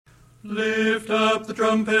Lift up the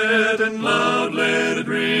trumpet and loud let it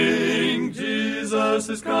ring. Jesus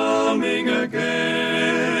is coming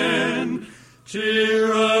again.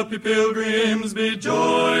 Cheer up, ye pilgrims, be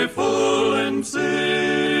joyful and sing.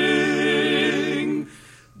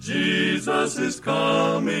 Jesus is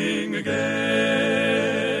coming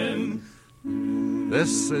again.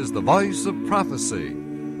 This is the voice of prophecy,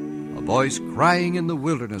 a voice crying in the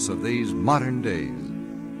wilderness of these modern days.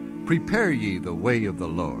 Prepare ye the way of the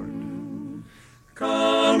Lord.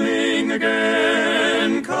 Coming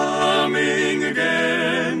again, coming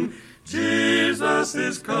again. Jesus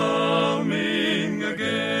is coming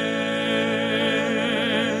again.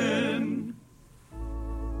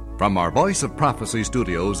 From our Voice of Prophecy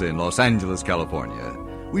studios in Los Angeles, California,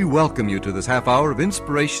 we welcome you to this half hour of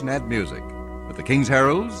inspiration and music with the King's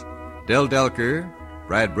Heralds, Delker,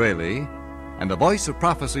 Brad Braley, and the Voice of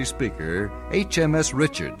Prophecy speaker, H.M.S.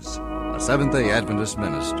 Richards, a Seventh-day Adventist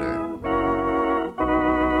minister.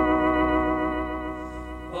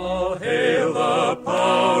 All hail the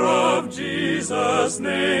power of Jesus'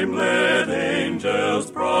 name, let angels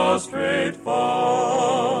prostrate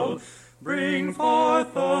fall. Bring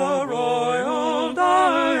forth the royal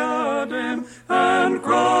diadem and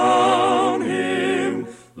crown him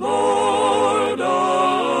Lord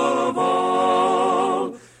of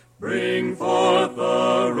all. Bring forth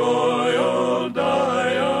the royal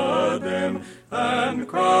diadem and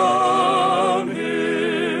crown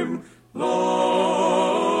him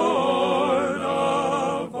Lord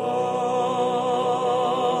of all.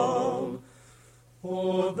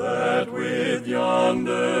 Oh, that with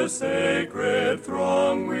yonder sacred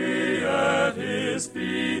throng we at his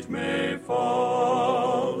feet may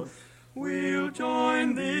fall. We'll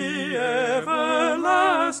join the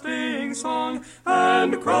everlasting song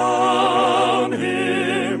and crown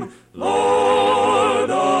him Lord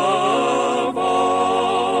of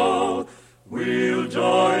all. We'll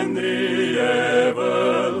join the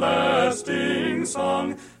everlasting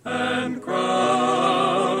song and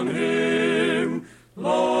crown him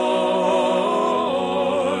Lord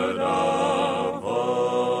of all.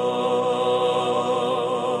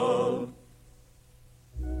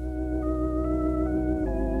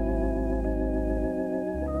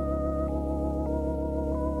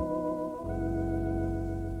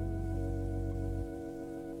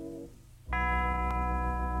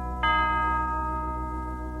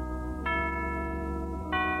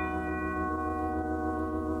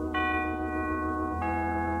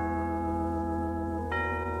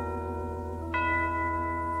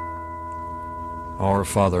 Our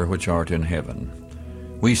Father which art in heaven,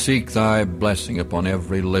 we seek thy blessing upon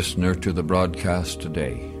every listener to the broadcast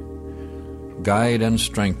today. Guide and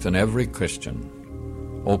strengthen every Christian.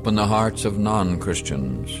 Open the hearts of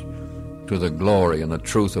non-Christians to the glory and the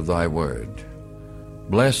truth of thy word.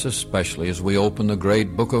 Bless especially as we open the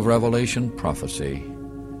great book of Revelation prophecy.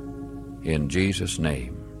 In Jesus'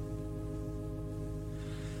 name.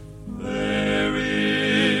 There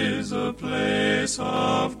is a place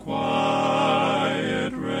of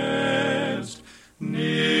quiet rest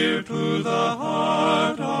near to the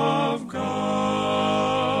heart of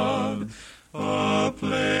God, a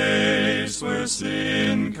place where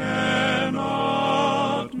sin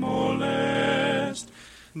cannot molest,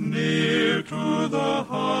 near to the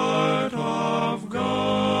heart of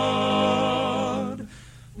God.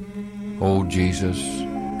 O Jesus,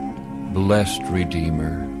 blessed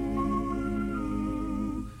Redeemer,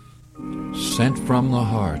 sent from the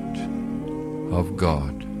heart of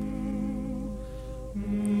God,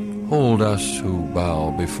 hold us who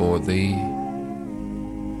bow before thee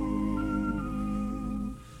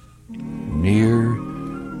near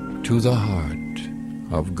to the heart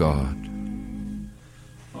of God.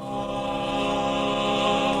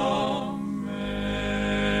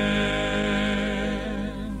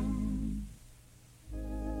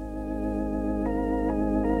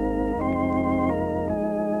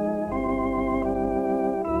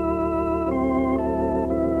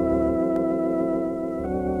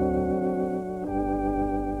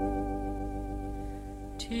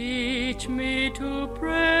 Teach me to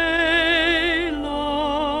pray,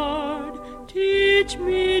 Lord, teach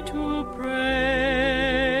me to pray.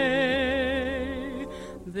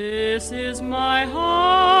 This is my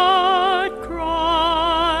heart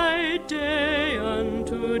cry day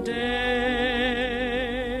unto day.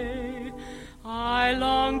 I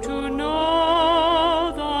long to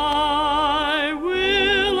know thy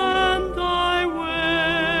will and thy way.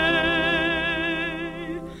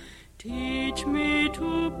 Teach me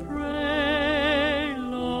to pray,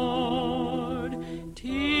 Lord,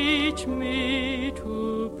 teach me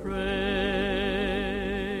to pray.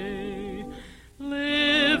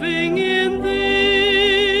 Living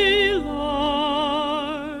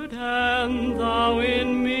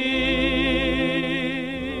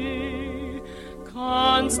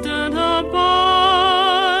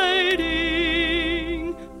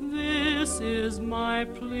my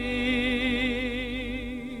plea.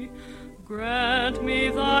 Grant me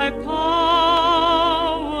thy power,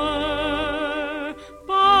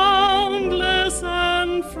 boundless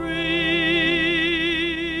and free,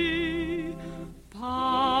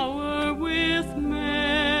 power with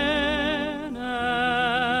men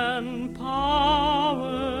and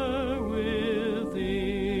power with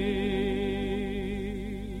thee,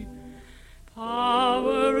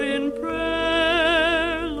 power in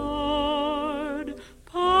prayer, Lord,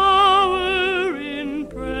 power in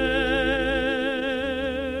prayer.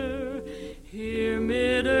 Hear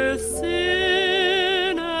mid earth's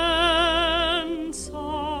sin and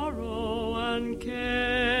sorrow and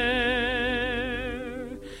care,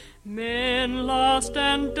 men lost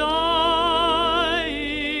and dying,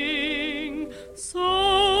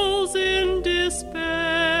 souls in despair.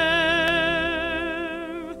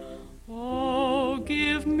 Oh,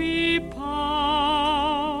 give me power,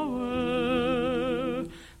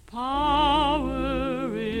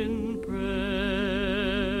 power in prayer.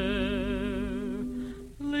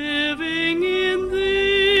 Living in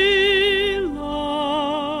thee,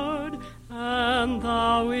 Lord, and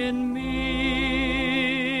thou in me,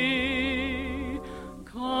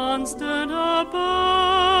 constant abiding,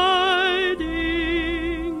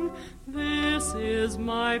 this is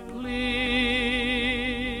my plea.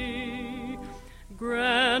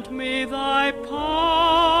 Grant me thy power,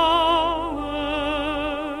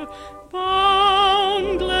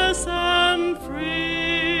 boundless and free,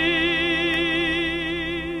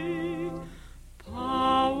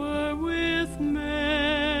 power with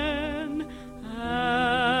men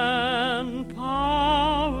and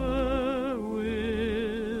power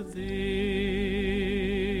with thee.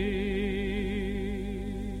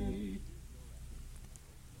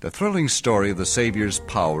 The thrilling story of the Savior's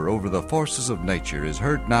power over the forces of nature is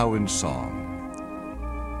heard now in song.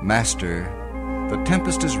 Master, the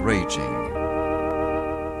tempest is raging.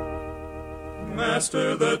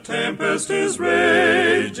 Master, the tempest is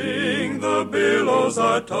raging, the billows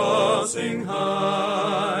are tossing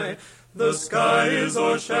high. The sky is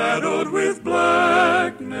o'ershadowed with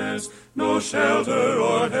blackness, no shelter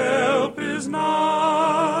or help is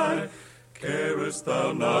nigh. Carest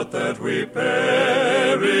thou not that we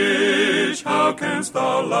perish? How canst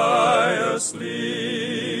thou lie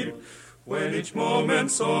asleep, when each moment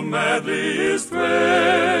so madly is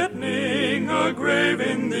threatening a grave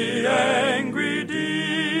in the angry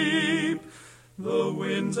deep? The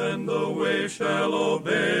winds and the waves shall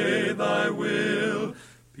obey thy will.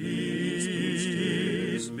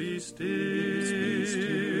 Peace, be still.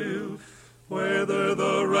 Whether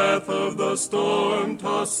the wrath of the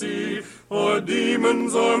storm-tossed sea, or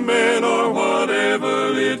demons or men, or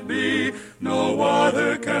whatever it be, no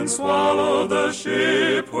water can swallow the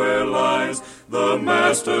ship where lies the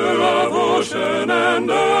Master of ocean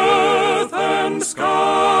and earth and skies.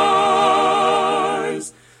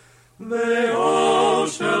 They all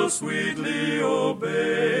shall sweetly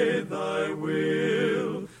obey thy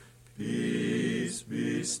will. Peace,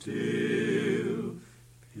 be still.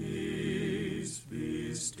 Peace,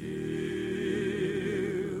 be still.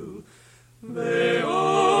 They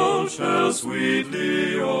all shall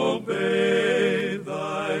sweetly obey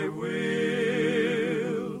thy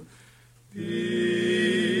will.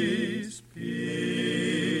 Peace,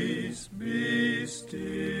 peace, be still.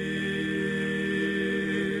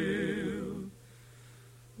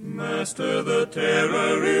 Master, the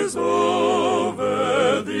terror is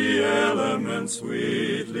over, the elements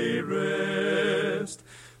sweetly rest.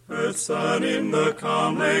 Earth's sun in the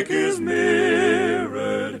calm lake is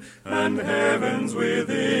mirrored, and heaven's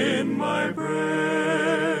within my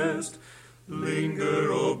breast.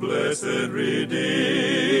 Linger, O blessed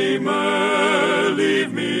Redeemer,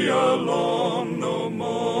 leave me alone no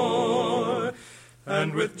more,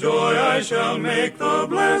 and with joy I shall make the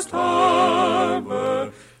blessed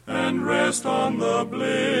harbor, and rest on the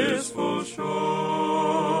blissful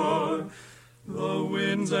shore. The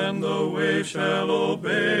winds and the waves shall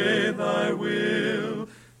obey thy will.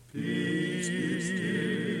 Peace,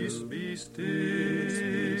 be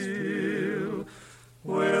still.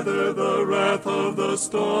 Whether the wrath of the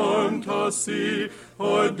storm-tossed sea,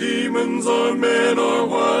 or demons or men, or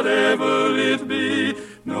whatever it be,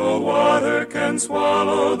 no water can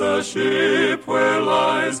swallow the ship where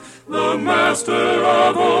lies the Master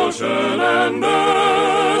of ocean and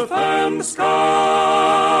earth and skies.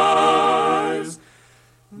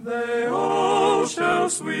 They all shall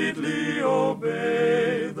sweetly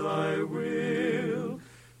obey thy will.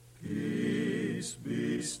 Peace,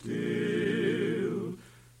 be still.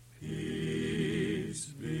 Peace,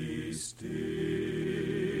 be still.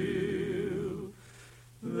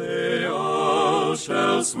 They all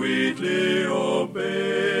shall sweetly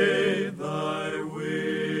obey thy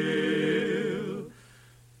will.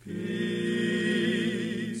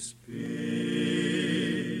 Peace,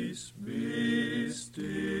 peace, be still.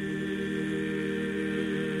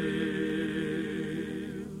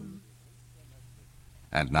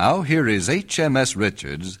 And now here is H.M.S.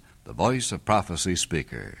 Richards, the Voice of Prophecy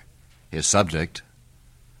speaker. His subject,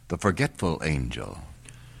 the Forgetful Angel.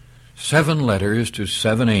 7 letters to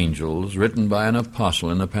 7 angels written by an apostle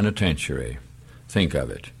in the penitentiary. Think of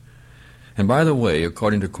it. And by the way,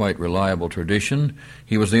 according to quite reliable tradition,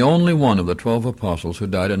 he was the only one of the 12 apostles who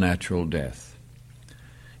died a natural death.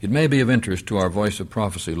 It may be of interest to our Voice of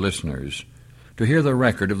Prophecy listeners to hear the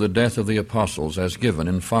record of the death of the apostles as given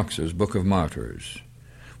in Fox's Book of Martyrs.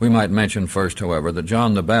 We might mention first, however, that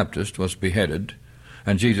John the Baptist was beheaded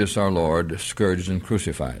and Jesus our Lord scourged and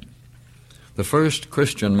crucified. The first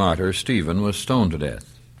Christian martyr, Stephen, was stoned to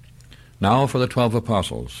death. Now for the 12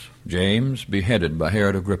 apostles: James, beheaded by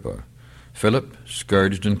Herod Agrippa; Philip,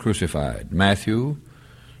 scourged and crucified; Matthew,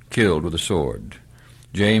 killed with a sword;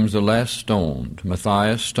 James the Less, stoned;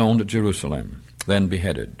 Matthias, stoned at Jerusalem, then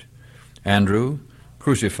beheaded; Andrew,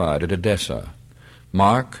 crucified at Edessa;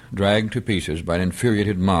 Mark, dragged to pieces by an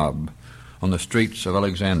infuriated mob on the streets of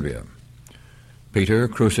Alexandria; Peter,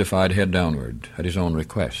 crucified head downward at his own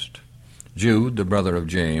request; Jude, the brother of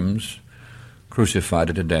James, crucified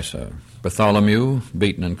at Edessa; Bartholomew,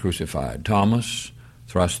 beaten and crucified; Thomas,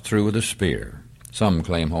 thrust through with a spear. Some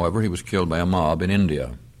claim, however, he was killed by a mob in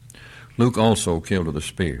India. Luke also killed with a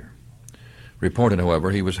spear. Reported,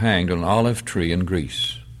 however, he was hanged on an olive tree in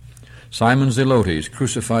Greece. Simon Zelotes,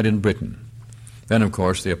 crucified in Britain. Then, of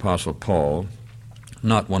course, the Apostle Paul,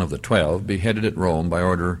 not one of the 12, beheaded at Rome by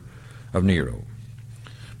order of Nero.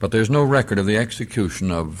 But there's no record of the execution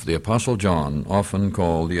of the Apostle John, often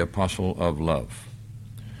called the Apostle of Love.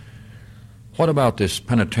 What about this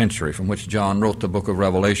penitentiary from which John wrote the book of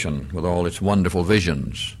Revelation with all its wonderful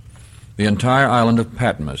visions? The entire island of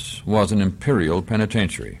Patmos was an imperial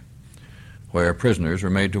penitentiary where prisoners were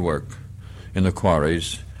made to work in the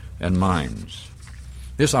quarries and mines.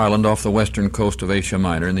 This island off the western coast of Asia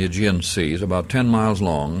Minor in the Aegean Sea is about 10 miles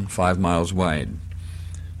long, 5 miles wide.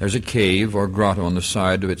 There's a cave or grotto on the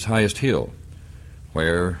side of its highest hill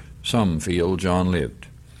where some feel John lived.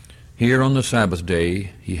 Here on the Sabbath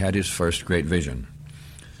day he had his first great vision.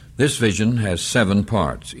 This vision has 7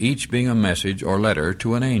 parts, each being a message or letter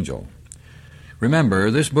to an angel. Remember,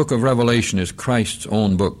 this book of Revelation is Christ's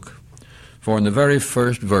own book, for in the very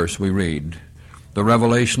first verse we read, "The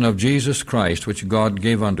revelation of Jesus Christ, which God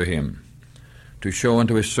gave unto him, to show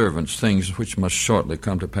unto his servants things which must shortly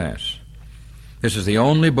come to pass." This is the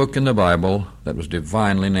only book in the Bible that was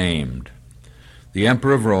divinely named. The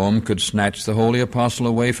Emperor of Rome could snatch the holy apostle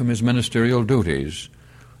away from his ministerial duties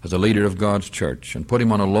as a leader of God's church and put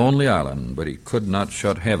him on a lonely island, but he could not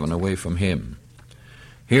shut heaven away from him.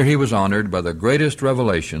 Here he was honored by the greatest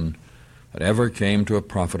revelation that ever came to a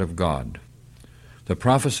prophet of God. The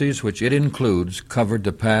prophecies which it includes covered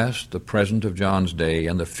the past, the present of John's day,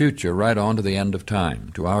 and the future right on to the end of time,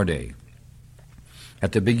 to our day.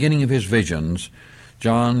 At the beginning of his visions,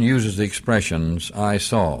 John uses the expressions, "I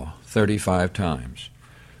saw," 35 times.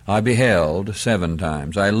 "I beheld," 7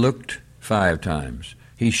 times. "I looked," 5 times.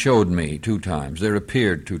 "He showed me," 2 times. "There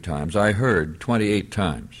appeared," 2 times. "I heard," 28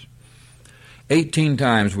 times. 18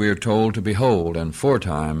 times we are told to behold, and 4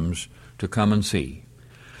 times to come and see.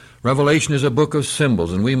 Revelation is a book of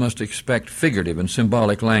symbols, and we must expect figurative and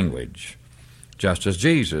symbolic language, just as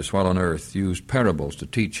Jesus, while on earth, used parables to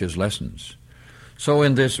teach his lessons. So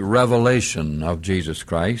in this revelation of Jesus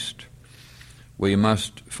Christ, we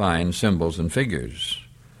must find symbols and figures.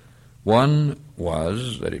 One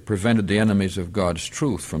was that it prevented the enemies of God's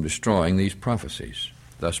truth from destroying these prophecies,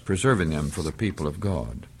 thus preserving them for the people of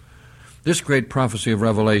God. This great prophecy of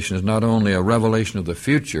Revelation is not only a revelation of the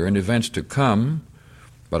future and events to come,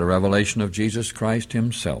 but a revelation of Jesus Christ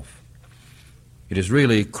himself. It is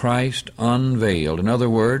really Christ unveiled. In other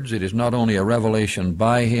words, it is not only a revelation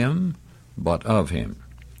by him, but of him.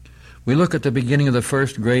 We look at the beginning of the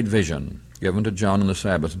first great vision given to John on the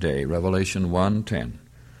Sabbath day, Revelation 1:10,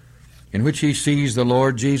 in which he sees the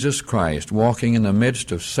Lord Jesus Christ walking in the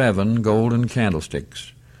midst of 7 golden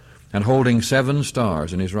candlesticks and holding 7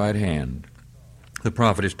 stars in his right hand. The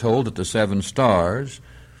prophet is told that the 7 stars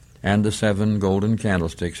and the 7 golden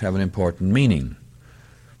candlesticks have an important meaning.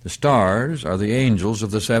 The stars are the angels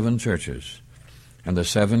of the 7 churches, and the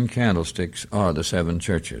 7 candlesticks are the 7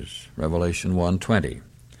 churches, Revelation 1:20.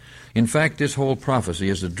 In fact, this whole prophecy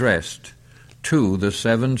is addressed to the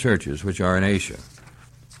 7 churches which are in Asia,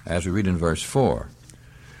 as we read in verse 4.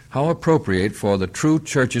 How appropriate for the true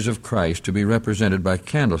churches of Christ to be represented by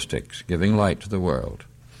candlesticks, giving light to the world.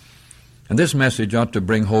 And this message ought to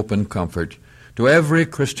bring hope and comfort to every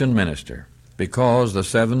Christian minister, because the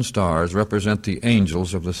 7 stars represent the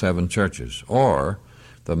angels of the 7 churches, or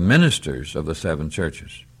the ministers of the 7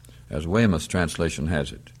 churches, as Weymouth's translation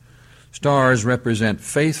has it. Stars represent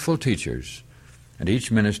faithful teachers, and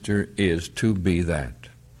each minister is to be that.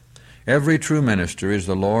 Every true minister is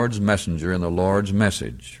the Lord's messenger and the Lord's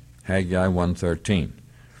message, Haggai 1:13.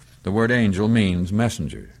 The word angel means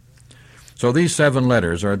messenger. So these 7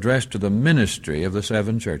 letters are addressed to the ministry of the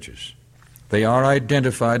 7 churches. They are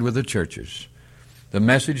identified with the churches. The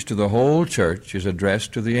message to the whole church is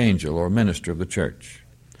addressed to the angel or minister of the church.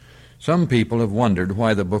 Some people have wondered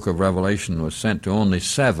why the book of Revelation was sent to only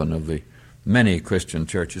 7 of the many Christian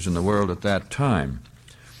churches in the world at that time.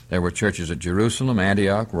 There were churches at Jerusalem,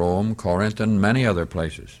 Antioch, Rome, Corinth, and many other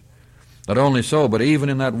places. Not only so, but even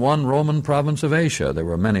in that one Roman province of Asia, there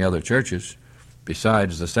were many other churches,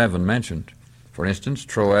 besides the 7 mentioned. For instance,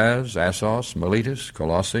 Troas, Assos, Miletus,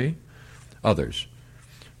 Colossae, others.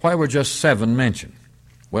 Why were just 7 mentioned?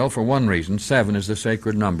 Well, for one reason, 7 is the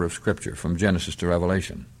sacred number of Scripture from Genesis to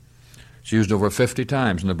Revelation. It's used over 50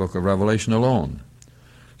 times in the book of Revelation alone.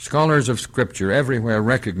 Scholars of Scripture everywhere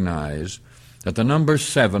recognize that the number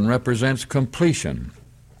 7 represents completion,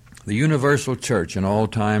 the universal church in all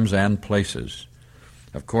times and places.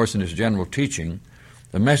 Of course, in its general teaching,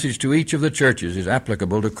 the message to each of the churches is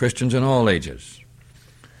applicable to Christians in all ages,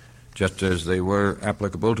 just as they were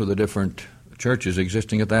applicable to the different churches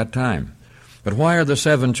existing at that time. But why are the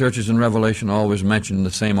 7 churches in Revelation always mentioned in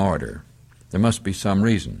the same order? There must be some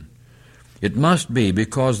reason. It must be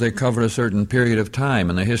because they cover a certain period of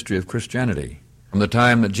time in the history of Christianity, from the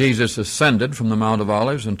time that Jesus ascended from the Mount of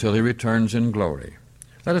Olives until he returns in glory.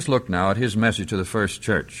 Let us look now at his message to the first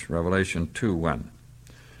church, Revelation 2:1.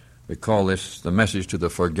 We call this the message to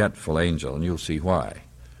the forgetful angel, and you'll see why.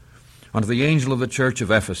 Unto the angel of the church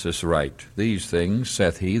of Ephesus write, These things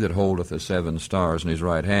saith he that holdeth the 7 stars in his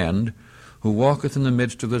right hand, who walketh in the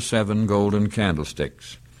midst of the 7 golden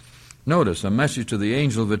candlesticks. Notice a message to the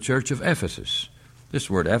angel of the church of Ephesus.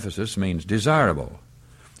 This word Ephesus means desirable.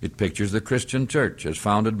 It pictures the Christian church as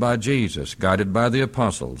founded by Jesus, guided by the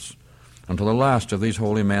apostles, until the last of these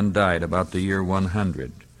holy men died about the year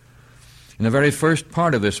 100. In the very first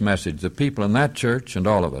part of this message, the people in that church and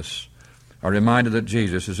all of us are reminded that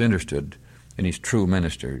Jesus is interested in his true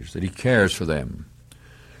ministers, that he cares for them.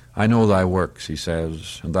 I know thy works, he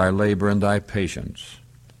says, and thy labor and thy patience.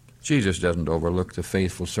 Jesus doesn't overlook the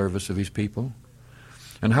faithful service of his people.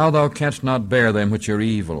 And how thou canst not bear them which are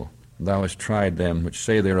evil, thou hast tried them which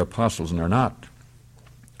say they are apostles and are not.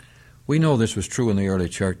 We know this was true in the early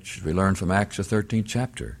church. We learn from Acts, the 13th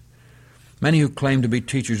chapter. Many who claimed to be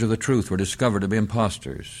teachers of the truth were discovered to be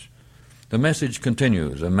impostors. The message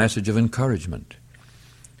continues, a message of encouragement.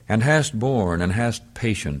 And hast borne, and hast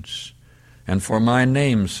patience, and for my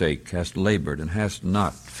name's sake hast labored, and hast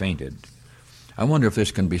not fainted. I wonder if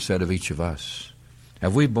this can be said of each of us.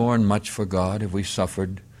 Have we borne much for God? Have we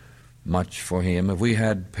suffered much for him? Have we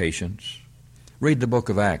had patience? Read the book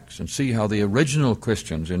of Acts and see how the original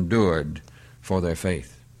Christians endured for their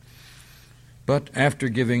faith. But after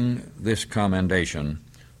giving this commendation,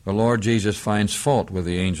 the Lord Jesus finds fault with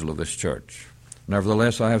the angel of this church.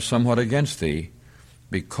 Nevertheless, I have somewhat against thee,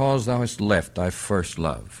 because thou hast left thy first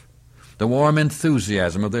love. The warm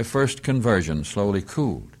enthusiasm of their first conversion slowly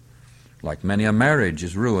cooled. Like many a marriage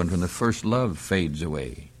is ruined when the first love fades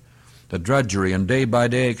away. The drudgery and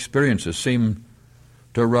day-by-day experiences seem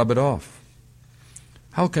to rub it off.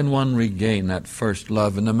 How can one regain that first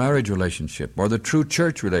love in the marriage relationship or the true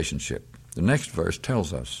church relationship? The next verse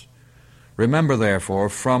tells us, Remember, therefore,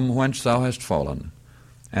 from whence thou hast fallen,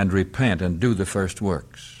 and repent and do the first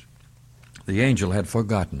works. The angel had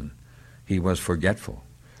forgotten. He was forgetful.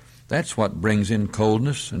 That's what brings in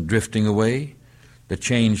coldness and drifting away, the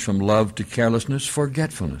change from love to carelessness,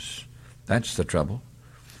 forgetfulness. That's the trouble.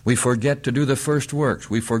 We forget to do the first works.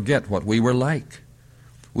 We forget what we were like.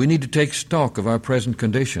 We need to take stock of our present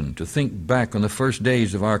condition, to think back on the first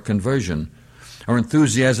days of our conversion, our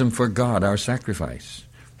enthusiasm for God, our sacrifice.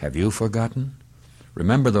 Have you forgotten?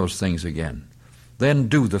 Remember those things again. Then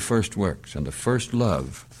do the first works, and the first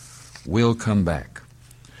love will come back.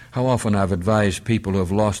 How often I've advised people who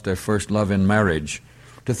have lost their first love in marriage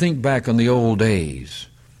to think back on the old days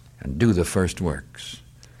and do the first works.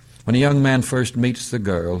 When a young man first meets the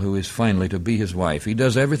girl who is finally to be his wife, he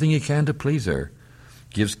does everything he can to please her,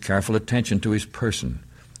 gives careful attention to his person,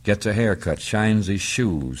 gets a haircut, shines his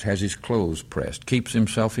shoes, has his clothes pressed, keeps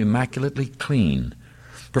himself immaculately clean,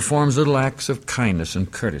 performs little acts of kindness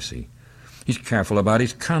and courtesy. He's careful about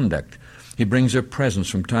his conduct. He brings her presents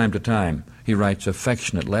from time to time. He writes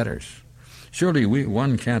affectionate letters. Surely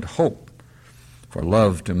one can't hope for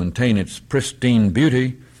love to maintain its pristine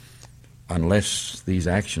beauty unless these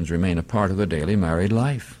actions remain a part of the daily married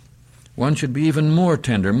life. One should be even more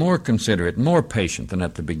tender, more considerate, more patient than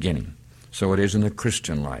at the beginning. So it is in the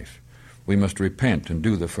Christian life. We must repent and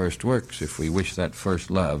do the first works if we wish that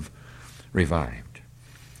first love revived.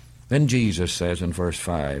 Then Jesus says in verse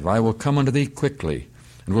 5, I will come unto thee quickly,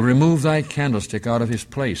 and will remove thy candlestick out of his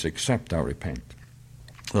place, except thou repent.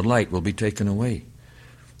 The light will be taken away.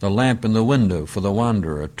 The lamp in the window for the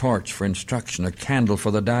wanderer, a torch for instruction, a candle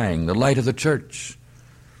for the dying, the light of the church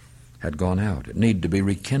had gone out. It needed to be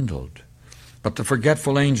rekindled. But the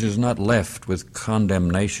forgetful angel is not left with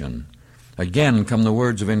condemnation. Again come the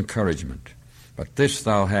words of encouragement. But this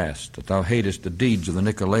thou hast, that thou hatest the deeds of the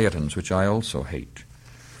Nicolaitans, which I also hate.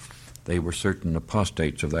 They were certain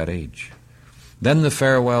apostates of that age. Then the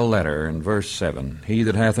farewell letter in verse 7. He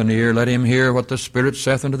that hath an ear, let him hear what the Spirit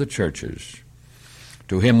saith unto the churches.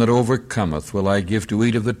 To him that overcometh will I give to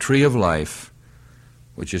eat of the tree of life,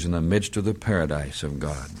 which is in the midst of the paradise of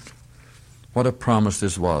God. What a promise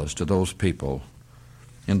this was to those people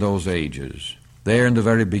in those ages, there in the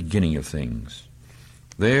very beginning of things.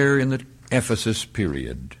 There in the Ephesus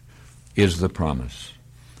period is the promise.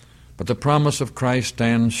 But the promise of Christ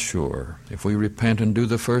stands sure. If we repent and do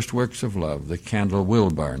the first works of love, the candle will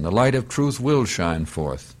burn. The light of truth will shine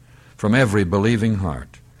forth from every believing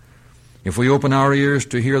heart. If we open our ears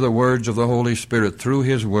to hear the words of the Holy Spirit through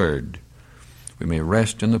His Word, we may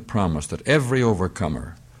rest in the promise that every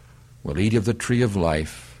overcomer will eat of the tree of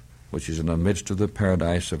life, which is in the midst of the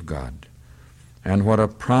paradise of God. And what a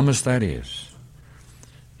promise that is.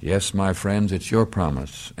 Yes, my friends, it's your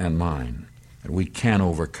promise and mine that we can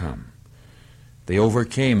overcome. They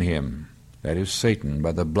overcame him, that is Satan,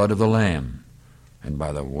 by the blood of the Lamb and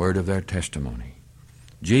by the word of their testimony.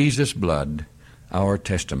 Jesus' blood, our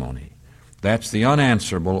testimony. That's the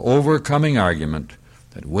unanswerable, overcoming argument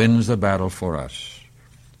that wins the battle for us.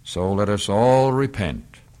 So let us all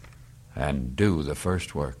repent and do the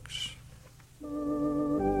first works.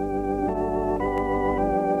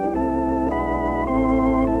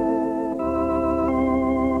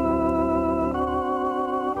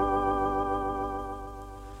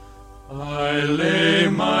 I lay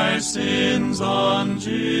my sins on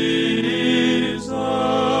Jesus,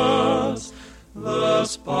 the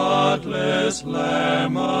spotless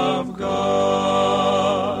Lamb of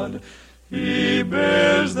God. He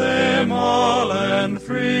bears them all and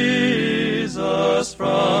frees us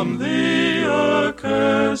from the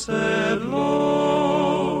accursed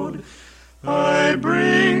load. I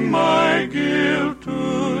bring my guilt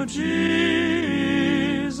to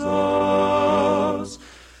Jesus,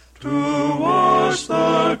 to wash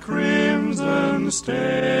the crimson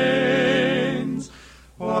stains,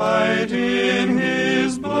 white in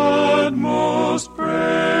His blood most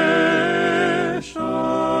precious,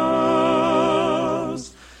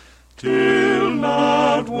 till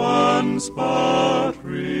not one spot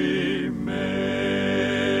remains.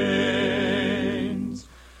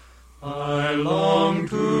 I long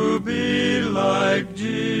to be like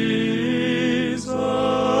Jesus,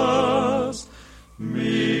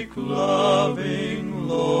 meek, loving,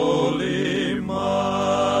 lowly,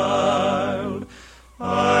 mild.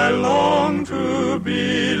 I long to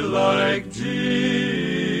be like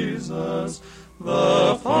Jesus,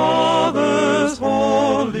 the Father's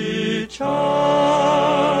holy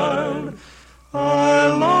child. I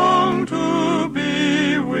long to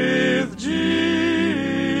be with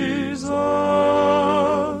Jesus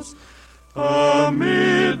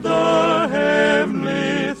amid the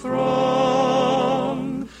heavenly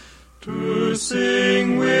throng, to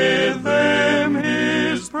sing with them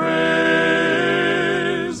His praises,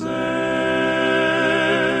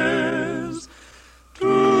 to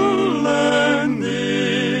learn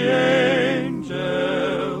the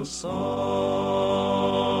angels' song.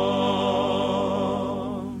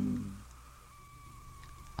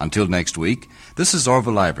 Until next week, this is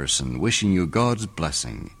Orville Iverson wishing you God's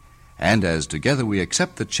blessing. And as together we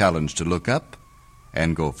accept the challenge to look up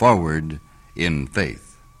and go forward in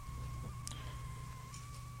faith.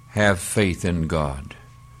 Have faith in God.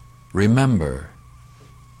 Remember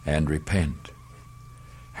and repent.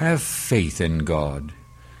 Have faith in God.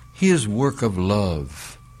 His work of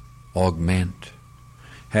love augment.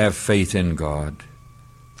 Have faith in God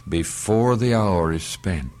before the hour is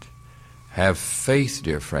spent. Have faith,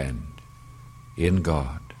 dear friend, in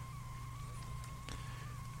God.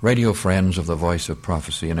 Radio friends of the Voice of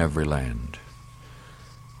Prophecy in every land,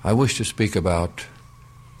 I wish to speak about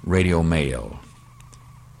radio mail.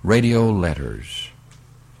 radio letters.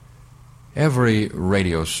 Every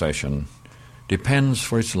radio session depends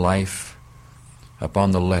for its life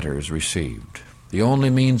upon the letters received. The only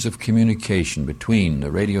means of communication between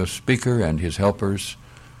the radio speaker and his helpers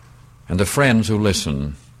and the friends who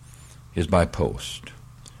listen is by post.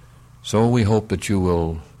 So we hope that you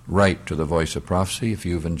will write to the Voice of Prophecy if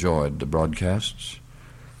you've enjoyed the broadcasts.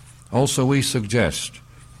 Also, we suggest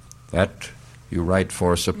that you write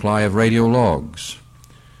for a supply of radio logs,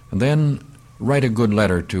 and then write a good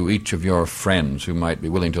letter to each of your friends who might be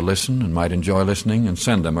willing to listen and might enjoy listening, and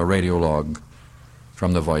send them a radio log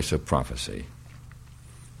from the Voice of Prophecy.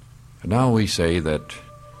 And now we say that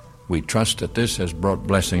we trust that this has brought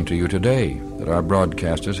blessing to you today, that our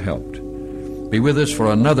broadcast has helped. Be with us for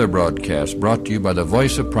another broadcast brought to you by the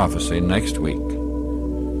Voice of Prophecy next week.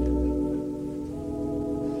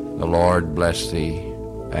 The Lord bless thee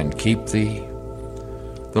and keep thee.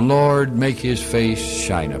 The Lord make his face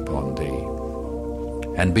shine upon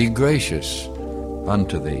thee and be gracious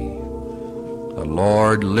unto thee. The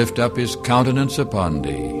Lord lift up his countenance upon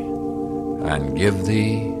thee and give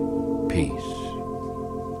thee peace.